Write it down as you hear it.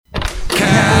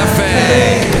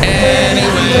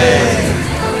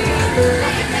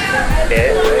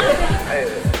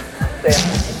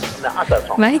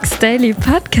Mike's Daily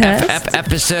Podcast.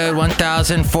 Episode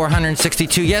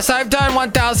 1462. Yes, I've done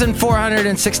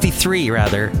 1463,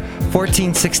 rather.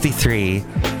 1463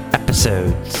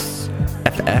 episodes.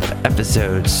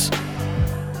 Episodes.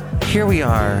 Here we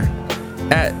are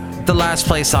at the last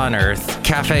place on earth,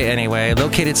 Cafe Anyway,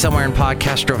 located somewhere in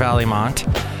Podcastro Valley, Mont.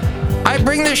 I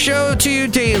bring the show to you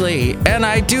daily, and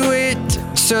I do it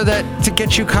so that to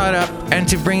get you caught up and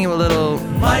to bring you a little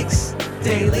Mike's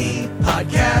Daily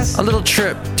Podcast. A little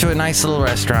trip to a nice little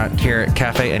restaurant here at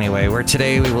Cafe Anyway, where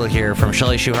today we will hear from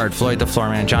Shelley Shuhart, Floyd the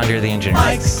Floorman, John Deere the Engineer,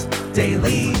 Mike's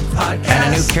Daily Podcast,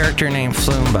 and a new character named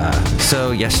Floomba.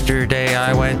 So yesterday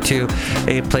I went to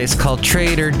a place called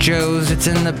Trader Joe's. It's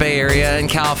in the Bay Area in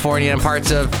California and parts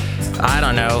of, I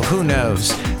don't know, who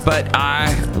knows. But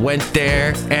I went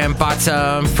there and bought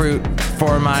some fruit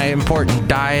for my important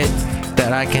diet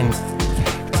that I can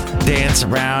dance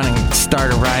around and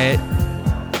start a riot,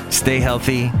 stay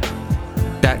healthy,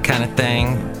 that kind of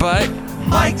thing. But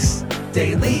Mike's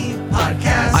Daily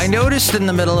Podcast. I noticed in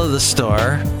the middle of the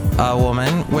store a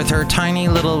woman with her tiny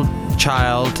little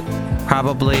child,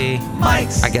 probably,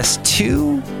 Mike's, I guess,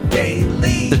 2?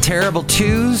 Daily. The terrible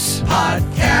 2s?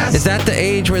 Podcast. Is that the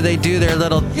age where they do their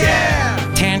little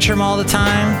tantrum all the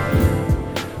time?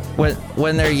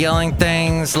 When they're yelling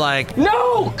things like,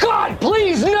 "No! God,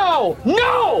 please, no!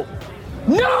 No!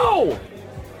 No!"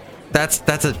 That's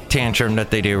a tantrum that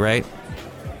they do, right?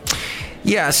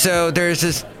 Yeah, so there's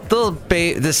this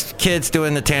this kid's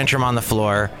doing the tantrum on the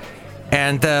floor,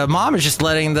 and the mom is just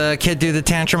letting the kid do the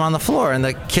tantrum on the floor, and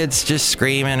the kid's just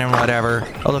screaming and whatever.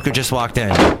 Oh, look who just walked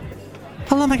in.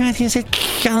 Hello, Mike Matthews. It's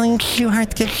Shelley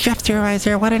Shuhart, the chef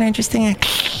supervisor. What an interesting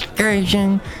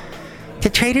excursion to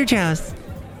Trader Joe's.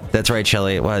 That's right,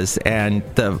 Shelley, it was. And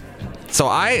so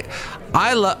I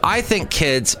think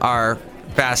kids are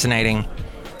fascinating.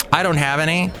 I don't have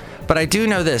any, but I do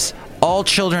know this. All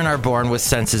children are born with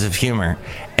senses of humor.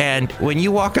 And when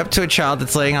you walk up to a child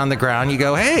that's laying on the ground, you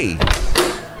go, hey,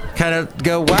 kind of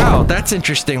go, wow, that's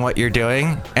interesting what you're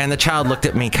doing. And the child looked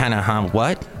at me kind of,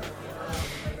 what?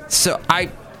 So I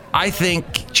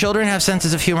think children have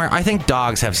senses of humor. I think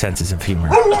dogs have senses of humor.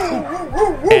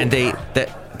 And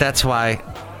that's why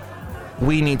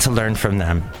we need to learn from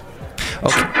them.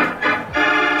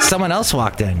 Okay. Someone else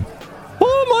walked in.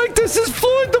 Oh, Mike, this is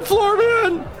Floyd the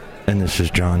Floorman. And this is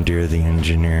John Deere the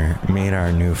Engineer. Meet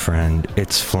our new friend.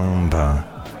 It's Floomba.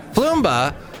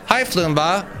 Floomba? Hi,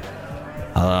 Floomba.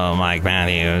 Hello, Mike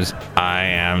Matthews. I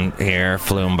am here,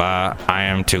 Floomba. I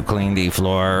am to clean the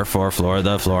floor for Floor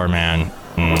the Floorman.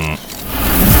 And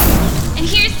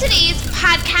here's today's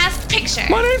podcast picture.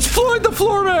 My name's Floyd the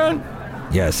Floorman.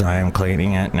 Yes, I am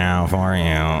cleaning it now for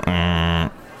you.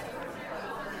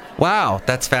 Wow,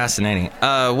 that's fascinating.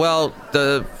 Well,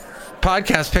 the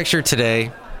podcast picture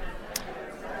today,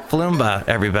 Floomba,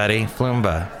 everybody.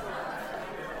 Floomba.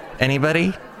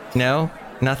 Anybody? No?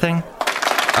 Nothing?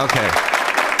 Okay.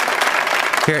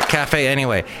 Here at Cafe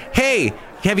Anyway. Hey,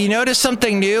 have you noticed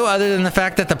something new other than the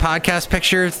fact that the podcast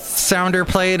picture sounder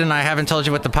played and I haven't told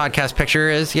you what the podcast picture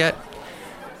is yet?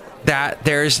 That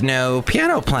there's no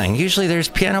piano playing. Usually there's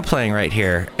piano playing right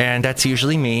here, and that's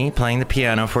usually me playing the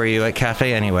piano for you at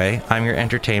Cafe Anyway. I'm your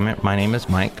entertainment. My name is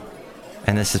Mike,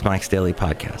 and this is Mike's Daily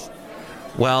Podcast.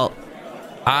 Well,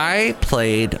 I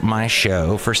played my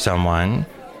show for someone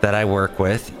that I work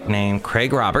with named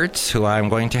Craig Roberts, who I'm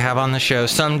going to have on the show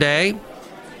someday.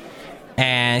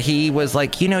 And he was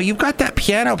like, you've got that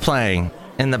piano playing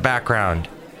in the background.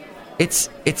 It's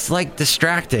like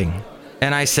distracting.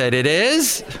 And I said, it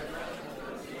is?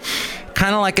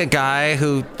 Kind of like a guy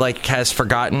who has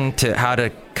forgotten how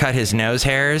to cut his nose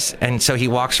hairs, and so he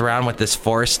walks around with this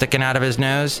force sticking out of his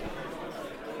nose.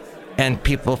 And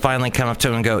people finally come up to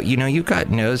him and go, you've got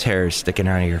nose hairs sticking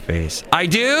out of your face. I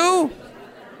do?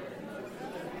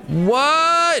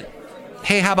 What?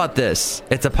 Hey, how about this?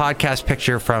 It's a podcast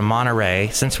picture from Monterey,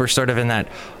 since we're sort of in that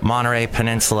Monterey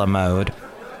Peninsula mode.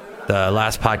 The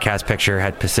last podcast picture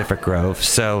had Pacific Grove,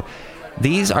 so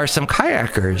these are some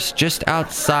kayakers just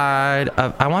outside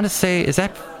of, I want to say,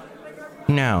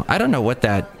 no, I don't know what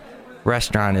that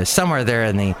restaurant is. Somewhere there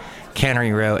in the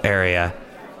Cannery Row area.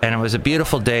 And it was a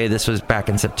beautiful day. This was back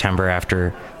in September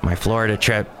after my Florida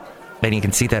trip. And you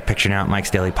can see that picture now at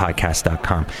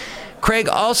mikesdailypodcast.com. Craig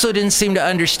also didn't seem to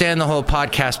understand the whole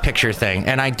podcast picture thing.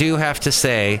 And I do have to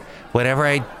say, whenever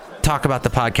I talk about the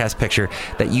podcast picture,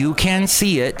 that you can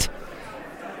see it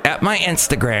at my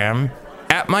Instagram,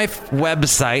 at my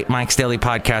website,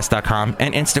 mikesdailypodcast.com,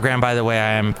 and Instagram, by the way,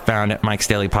 I am found at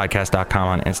mikesdailypodcast.com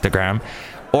on Instagram,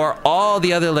 or all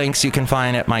the other links you can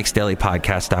find at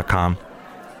mikesdailypodcast.com.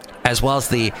 as well as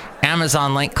the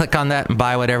Amazon link. Click on that and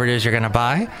buy whatever it is you're going to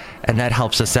buy, and that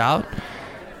helps us out.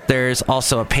 There's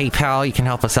also a PayPal. You can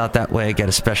help us out that way. Get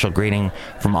a special greeting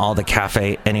from all the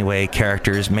Cafe Anyway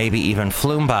characters, maybe even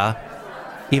Floomba,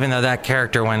 even though that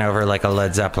character went over like a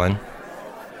Led Zeppelin,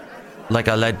 like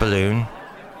a lead balloon.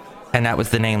 And that was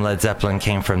the name Led Zeppelin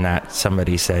came from that.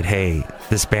 Somebody said, hey,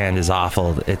 this band is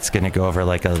awful. It's going to go over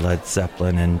like a Led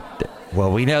Zeppelin. And,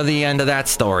 well, we know the end of that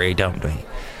story, don't we?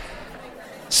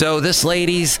 So this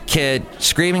lady's kid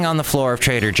screaming on the floor of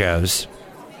Trader Joe's.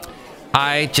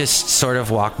 I just sort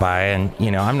of walk by and,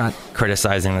 I'm not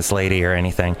criticizing this lady or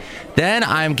anything. Then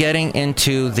I'm getting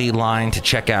into the line to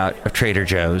check out of Trader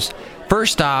Joe's.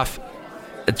 First off,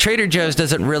 Trader Joe's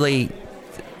doesn't really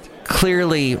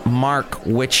clearly mark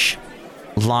which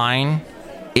line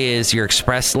is your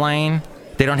express lane.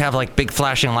 They don't have like big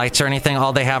flashing lights or anything.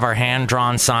 All they have are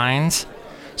hand-drawn signs.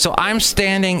 So I'm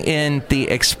standing in the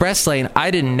express lane.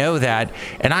 I didn't know that.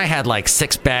 And I had like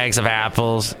 6 bags of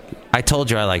apples. I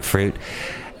told you I like fruit.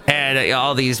 And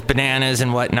all these bananas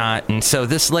and whatnot. And so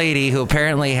this lady, who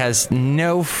apparently has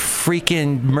no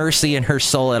freaking mercy in her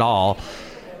soul at all,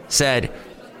 said,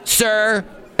 sir,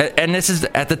 and this is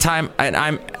at the time, and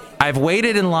I've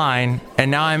waited in line, and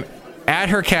now I'm at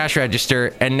her cash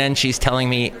register, and then she's telling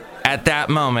me at that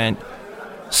moment,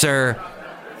 sir,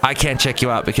 I can't check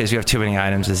you out because you have too many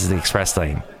items. This is the express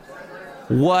lane.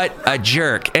 What a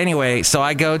jerk. Anyway, so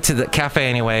I go to the Cafe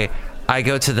Anyway. I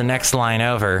go to the next line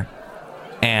over,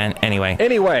 and anyway,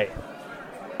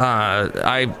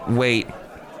 I wait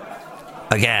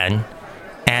again,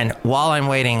 and while I'm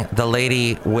waiting, the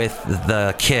lady with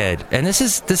the kid, and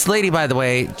this lady, by the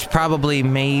way, probably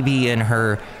maybe in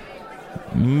her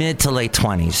mid to late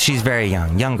 20s. She's very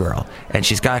young girl, and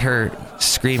she's got her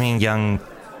screaming young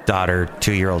daughter,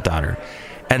 2-year-old daughter,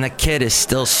 and the kid is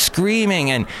still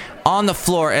screaming and on the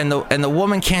floor, and the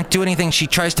woman can't do anything. She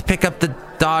tries to pick up the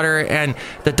daughter, and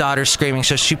the daughter's screaming,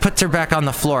 so she puts her back on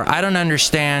the floor. I don't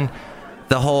understand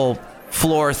the whole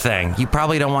floor thing. You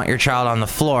probably don't want your child on the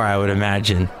floor, I would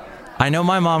imagine. I know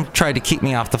my mom tried to keep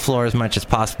me off the floor as much as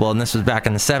possible, and this was back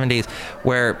in the 70s,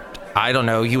 where, I don't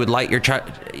know, you would light your child.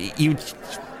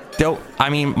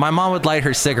 My mom would light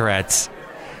her cigarettes,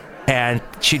 and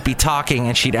she'd be talking,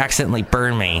 and she'd accidentally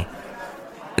burn me.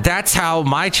 That's how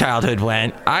my childhood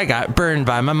went. I got burned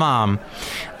by my mom.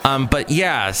 But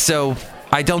yeah, so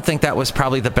I don't think that was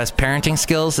probably the best parenting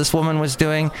skills this woman was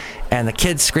doing. And the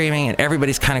kid's screaming, and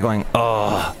everybody's kind of going,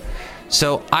 oh.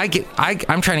 So I'm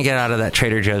trying to get out of that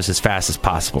Trader Joe's as fast as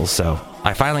possible. So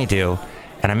I finally do.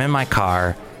 And I'm in my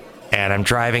car, and I'm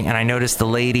driving, and I notice the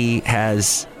lady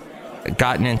has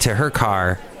gotten into her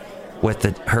car with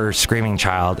her screaming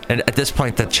child. And at this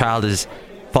point, the child is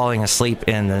falling asleep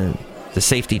in the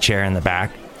safety chair in the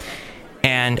back,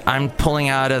 and I'm pulling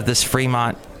out of this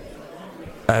Fremont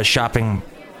shopping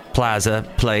plaza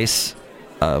place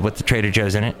with the Trader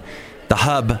Joe's in it, the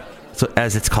Hub,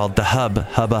 as it's called, the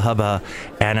Hubba.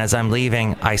 And as I'm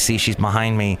leaving, I see she's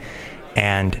behind me,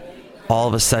 and all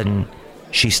of a sudden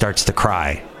she starts to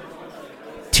cry,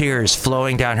 tears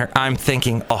flowing down her. I'm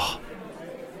thinking, oh,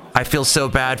 I feel so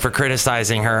bad for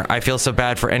criticizing her. I feel so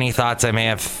bad for any thoughts I may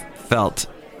have felt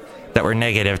that were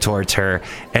negative towards her.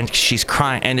 And she's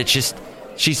crying, and it's just,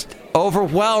 she's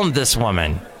overwhelmed, this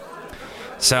woman.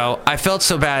 So I felt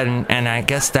so bad, and I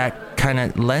guess that kind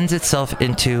of lends itself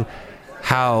into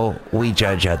how we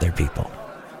judge other people.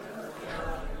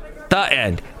 The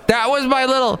end. That was my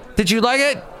little, did you like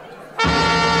it?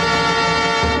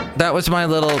 That was my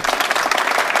little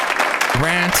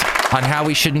rant on how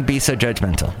we shouldn't be so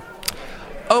judgmental.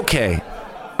 Okay,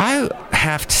 I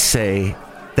have to say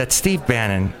that Steve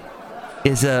Bannon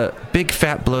is a big,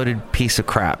 fat, bloated piece of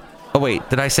crap. Oh, wait,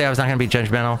 did I say I was not going to be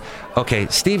judgmental? Okay,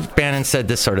 Steve Bannon said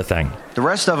this sort of thing. The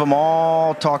rest of them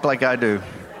all talk like I do,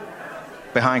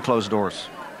 behind closed doors.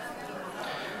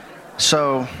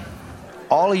 So,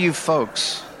 all of you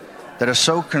folks that are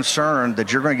so concerned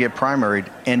that you're going to get primaried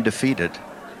and defeated,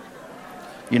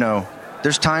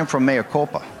 there's time for mea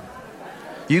culpa.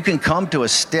 You can come to a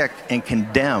stick and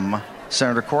condemn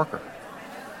Senator Corker.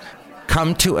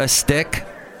 Come to a stick?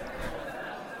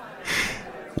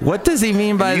 What does he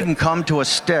mean by... You can come to a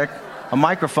stick, a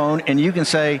microphone, and you can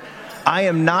say, I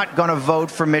am not going to vote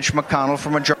for Mitch McConnell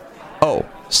for majority. Oh,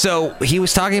 so he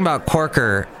was talking about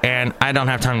Corker, and I don't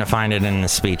have time to find it in the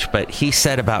speech, but he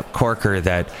said about Corker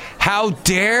that, how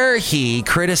dare he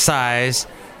criticize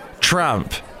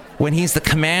Trump when he's the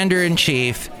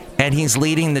commander-in-chief and he's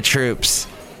leading the troops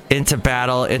into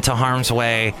battle, into harm's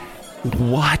way.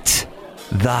 What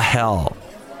the hell?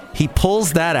 He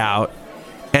pulls that out.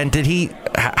 And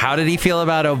how did he feel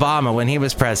about Obama when he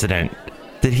was president?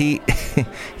 that he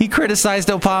he criticized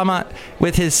Obama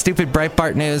with his stupid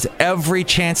Breitbart News every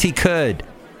chance he could.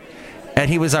 And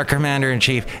he was our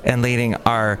commander-in-chief and leading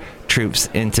our troops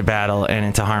into battle and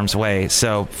into harm's way.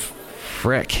 So,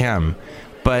 frick him.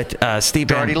 But Steve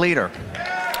Bannon... Dirty leader.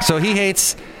 So he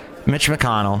hates Mitch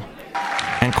McConnell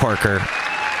and Corker.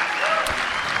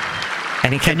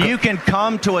 And you can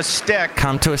come to a stick.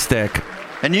 Come to a stick.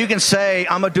 And you can say,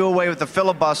 I'm going to do away with the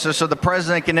filibuster so the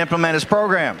president can implement his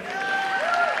program.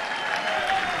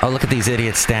 Oh, look at these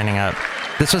idiots standing up.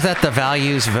 This was at the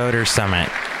Values Voter Summit.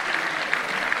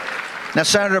 Now,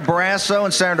 Senator Barrasso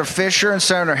and Senator Fisher and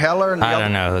Senator Heller and I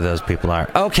don't know who those people are.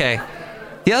 Okay.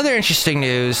 The other interesting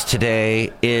news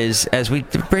today is as we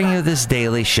bring you this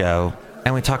daily show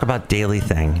and we talk about daily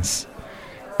things.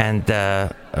 And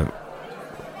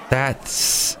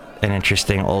that's an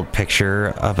interesting old picture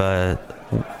of a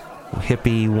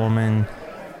hippie woman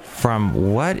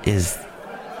from what is...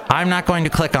 I'm not going to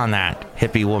click on that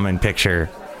hippie woman picture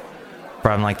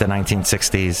from like the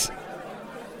 1960s.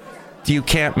 You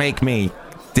can't make me.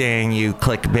 Dang you,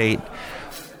 clickbait.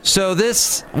 So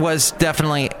this was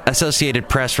definitely Associated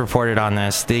Press reported on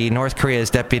this. The North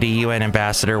Korea's deputy UN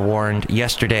ambassador warned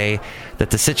yesterday that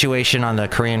the situation on the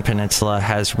Korean peninsula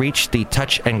has reached the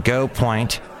touch and go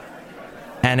point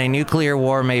and a nuclear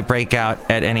war may break out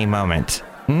at any moment.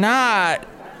 Not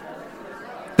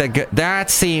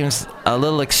that seems a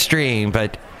little extreme,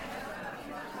 but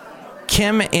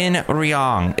Kim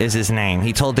In-ryong is his name.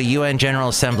 He told the UN General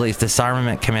Assembly's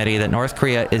Disarmament Committee that North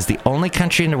Korea is the only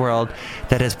country in the world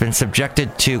that has been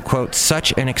subjected to, quote,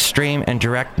 such an extreme and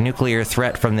direct nuclear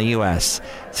threat from the U.S.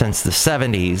 since the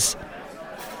 70s.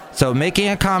 So making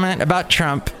a comment about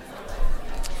Trump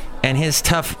and his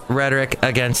tough rhetoric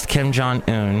against Kim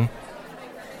Jong-un,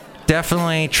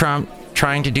 definitely Trump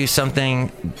trying to do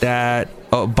something that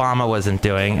Obama wasn't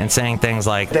doing and saying things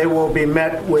like, they will be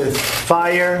met with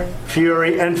fire,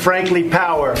 fury, and frankly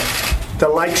power, the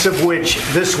likes of which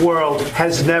this world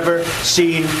has never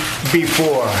seen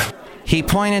before. He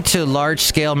pointed to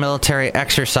large-scale military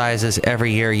exercises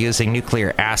every year using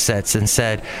nuclear assets and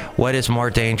said what is more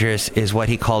dangerous is what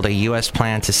he called a U.S.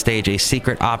 plan to stage a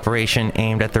secret operation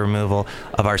aimed at the removal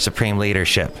of our supreme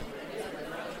leadership.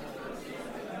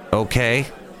 Okay.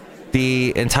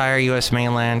 The entire U.S.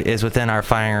 mainland is within our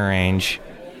firing range.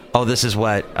 Oh, this is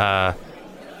what, let's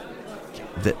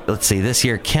see, this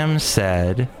year Kim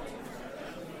said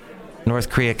North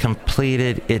Korea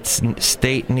completed its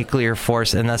state nuclear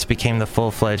force and thus became the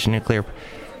full-fledged nuclear.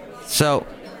 So,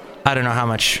 I don't know how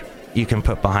much you can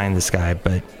put behind this guy,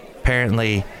 but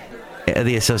apparently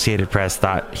the Associated Press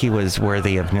thought he was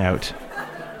worthy of note.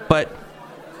 But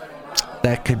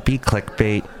that could be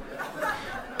clickbait.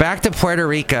 Back to Puerto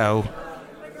Rico.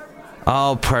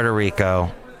 Oh, Puerto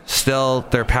Rico. Still,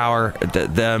 their power,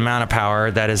 the amount of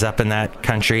power that is up in that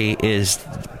country is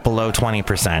below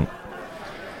 20%.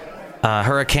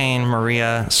 Hurricane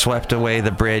Maria swept away the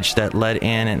bridge that led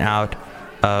in and out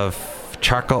of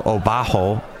Charco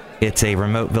Obajo. It's a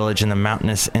remote village in the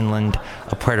mountainous inland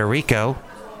of Puerto Rico.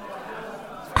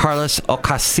 Carlos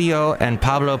Ocasio and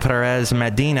Pablo Perez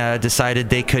Medina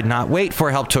decided they could not wait for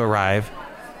help to arrive.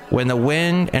 When the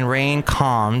wind and rain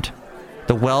calmed,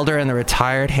 the welder and the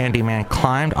retired handyman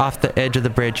climbed off the edge of the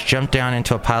bridge, jumped down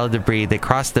into a pile of debris. They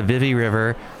crossed the Vivi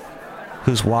River,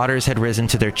 whose waters had risen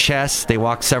to their chests. They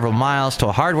walked several miles to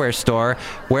a hardware store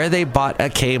where they bought a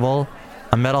cable,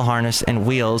 a metal harness, and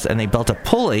wheels, and they built a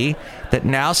pulley that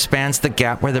now spans the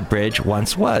gap where the bridge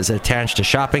once was. Attached a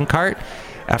shopping cart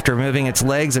after removing its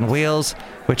legs and wheels,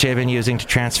 which they've been using to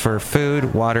transfer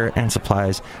food, water, and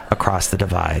supplies across the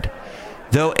divide.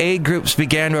 Though aid groups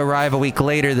began to arrive a week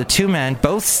later, the two men,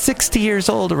 both 60 years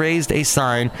old, raised a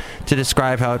sign to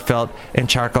describe how it felt in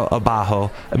Charco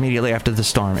Obajo immediately after the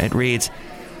storm. It reads,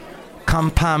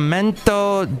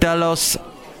 Campamento de los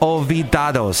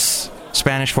Olvidados,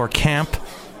 Spanish for Camp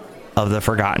of the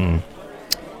Forgotten.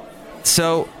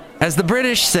 So, as the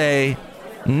British say,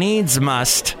 needs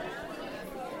must,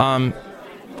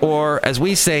 or as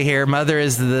we say here, mother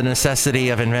is the necessity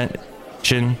of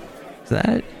invention. Is that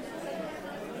it?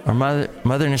 Or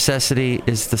mother necessity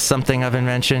is the something of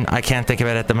invention. I can't think of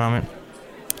it at the moment.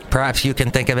 Perhaps you can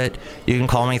think of it. You can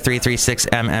call me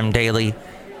 336MM Daily.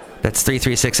 That's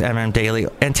 336MM Daily.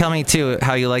 And tell me too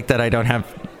how you like that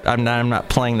I'm not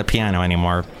playing the piano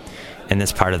anymore in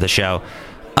this part of the show.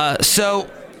 So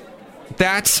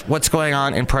that's what's going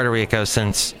on in Puerto Rico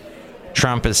since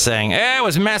Trump is saying, it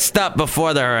was messed up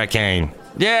before the hurricane.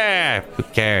 Yeah, who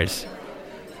cares?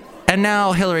 And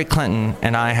now Hillary Clinton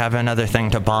and I have another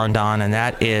thing to bond on, and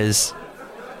that is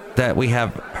that we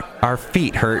have our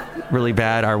feet hurt really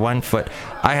bad, our one foot.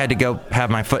 I had to go have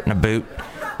my foot in a boot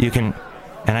You can,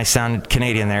 and I sounded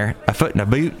Canadian there, a foot in a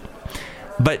boot.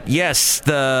 But yes,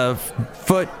 the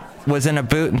foot was in a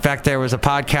boot. In fact, there was a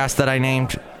podcast that I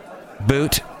named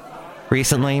Boot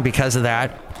recently because of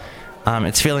that.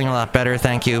 It's feeling a lot better,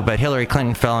 thank you. But Hillary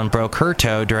Clinton fell and broke her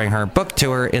toe during her book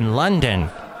tour in London.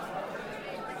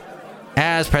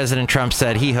 As President Trump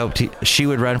said he hoped she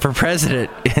would run for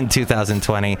president in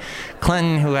 2020,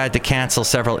 Clinton, who had to cancel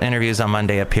several interviews on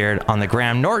Monday, appeared on the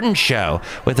Graham Norton show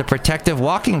with a protective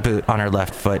walking boot on her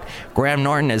left foot. Graham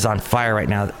Norton is on fire right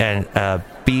now, and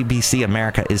BBC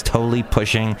America is totally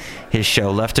pushing his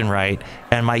show left and right,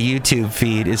 and my YouTube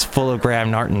feed is full of Graham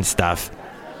Norton stuff.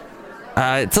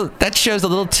 So that show's a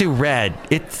little too red.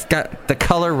 It's got the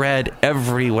color red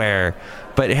everywhere,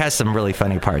 but it has some really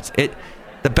funny parts.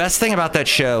 The best thing about that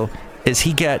show is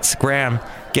Graham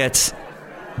gets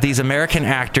these American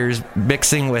actors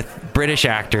mixing with British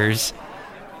actors,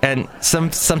 and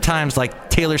sometimes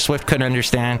like Taylor Swift couldn't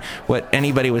understand what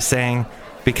anybody was saying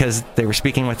because they were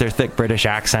speaking with their thick British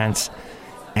accents,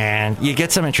 and you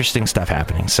get some interesting stuff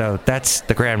happening. So that's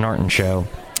the Graham Norton show.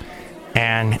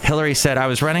 And Hillary said, I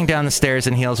was running down the stairs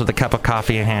in heels with a cup of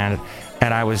coffee in hand,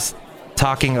 and I was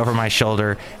talking over my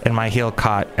shoulder, and my heel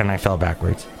caught, and I fell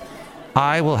backwards.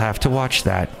 I will have to watch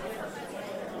that.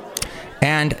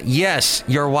 And yes,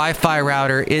 your Wi-Fi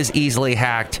router is easily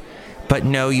hacked, but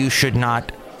no, you should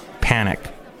not panic.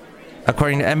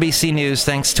 According to NBC News,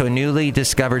 thanks to a newly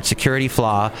discovered security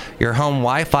flaw, your home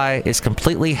Wi-Fi is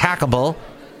completely hackable,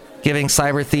 giving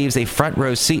cyber thieves a front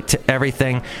row seat to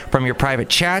everything from your private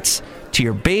chats to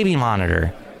your baby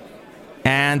monitor.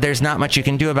 And there's not much you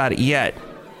can do about it yet.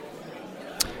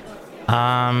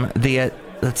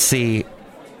 Let's see.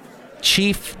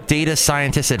 Chief data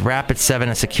scientist at Rapid7,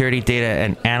 a security data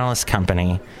and analyst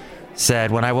company, said,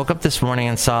 when I woke up this morning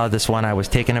and saw this one, I was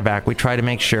taken aback. We try to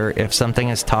make sure if something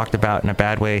is talked about in a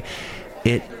bad way,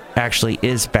 it actually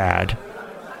is bad.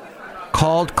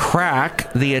 Called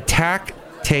Crack, the attack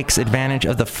takes advantage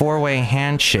of the four-way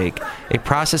handshake, a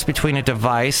process between a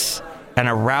device and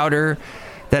a router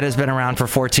that has been around for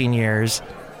 14 years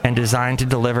and designed to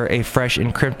deliver a fresh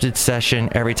encrypted session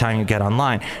every time you get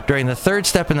online. During the third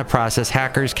step in the process,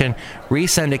 hackers can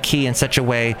resend a key in such a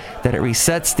way that it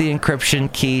resets the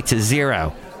encryption key to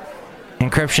 0.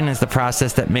 Encryption is the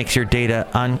process that makes your data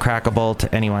uncrackable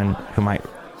to anyone who might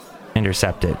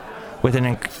intercept it. With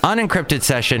an unencrypted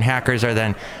session, hackers are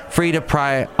then free to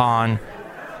pry on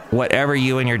whatever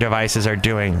you and your devices are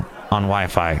doing on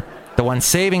Wi-Fi. The one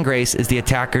saving grace is the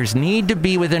attackers need to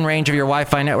be within range of your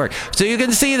Wi-Fi network. So you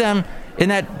can see them in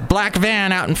that black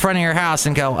van out in front of your house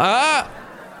and go,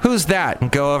 who's that? And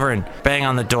go over and bang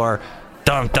on the door.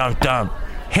 Dump, dump, dump.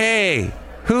 Hey,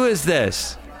 who is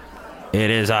this? It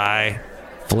is I,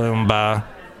 Floomba.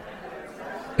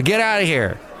 Get out of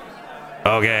here.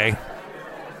 Okay.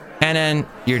 And then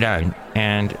you're done.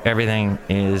 And everything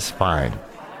is fine.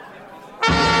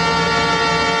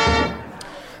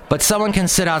 But someone can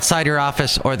sit outside your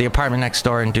office or the apartment next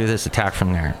door and do this attack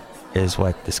from there, is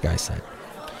what this guy said.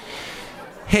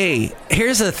 Hey,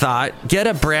 here's a thought. Get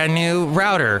a brand new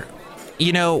router.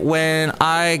 You know, when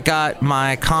I got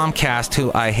my Comcast,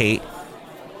 who I hate,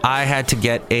 I had to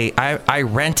get I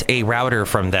rent a router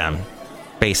from them,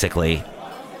 basically,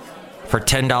 for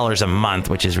 $10 a month,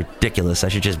 which is ridiculous. I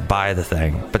should just buy the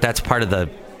thing. But that's part of the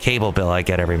cable bill I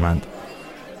get every month.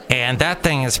 And that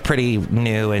thing is pretty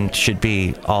new and should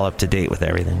be all up to date with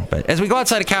everything. But as we go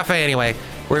outside a cafe anyway,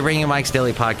 we're bringing you Mike's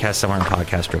Daily Podcast somewhere in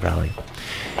Podcaster Valley.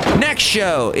 Next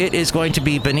show, it is going to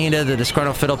be Benita, the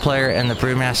disgruntled fiddle player, and the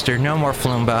brewmaster. No more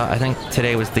Floomba. I think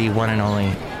today was the one and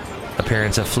only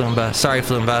appearance of Floomba. Sorry,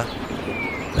 Floomba.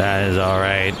 That is all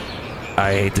right.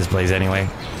 I hate this place anyway.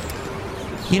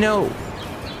 You know,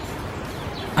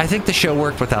 I think the show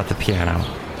worked without the piano.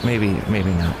 Maybe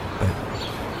not, but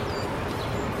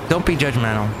don't be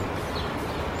judgmental.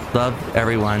 Love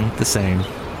everyone the same.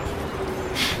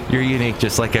 You're unique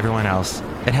just like everyone else.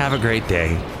 And have a great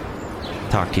day.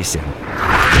 Talk to you soon.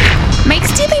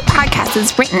 Mike's Daily Podcast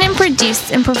is written and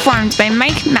produced and performed by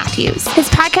Mike Matthews. His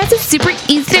podcast is super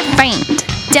easy to find.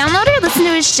 Download or listen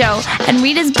to his show and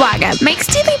read his blog at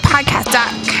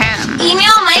mikesdailypodcast.com.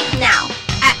 Email Mike now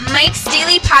at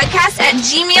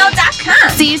mikesdailypodcast@gmail.com.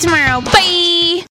 See you tomorrow. Bye!